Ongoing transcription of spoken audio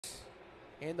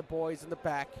and the boys in the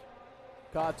back.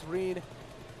 Godsreen.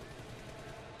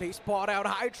 They spot out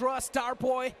Hydra,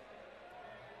 Starboy.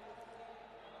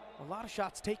 A lot of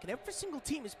shots taken. Every single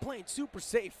team is playing super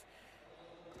safe.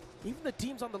 Even the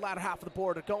teams on the latter half of the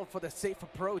board are going for the safe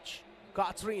approach.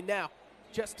 Godsreen now.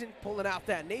 Justin pulling out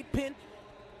that nade pin.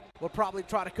 Will probably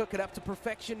try to cook it up to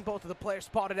perfection. Both of the players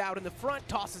spotted out in the front.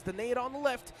 Tosses the nade on the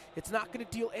left. It's not going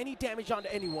to deal any damage onto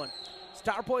anyone.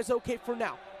 Starboy's okay for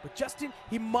now. But Justin,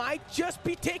 he might just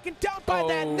be taken down by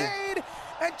that nade.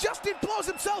 And Justin blows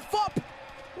himself up.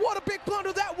 What a big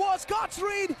blunder that was.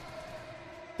 Godsreen.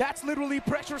 That's literally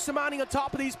pressure surmounting on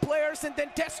top of these players. And then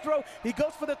Destro, he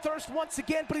goes for the thirst once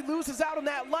again, but he loses out on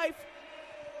that life.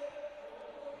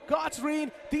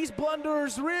 Godsreen, these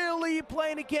blunders really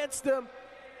playing against them.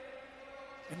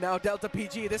 And now Delta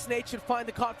PG, this nade should find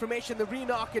the confirmation, the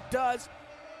re-knock, it does.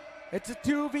 It's a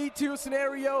 2v2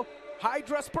 scenario.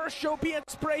 Hydra, Spurs, Shobi, and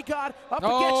Spray God up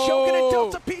against Shogun and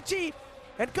Delta PG.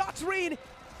 And Godsreen,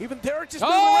 even there, just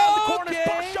moving around the corner.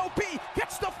 Spurs, Shobi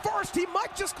gets the first. He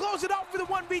might just close it out for the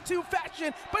 1v2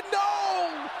 fashion, but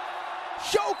no!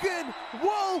 Shogun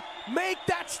will make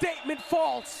that statement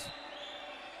false.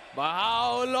 But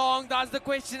how long? That's the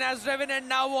question, as Revenant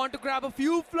now want to grab a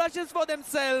few flushes for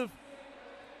themselves.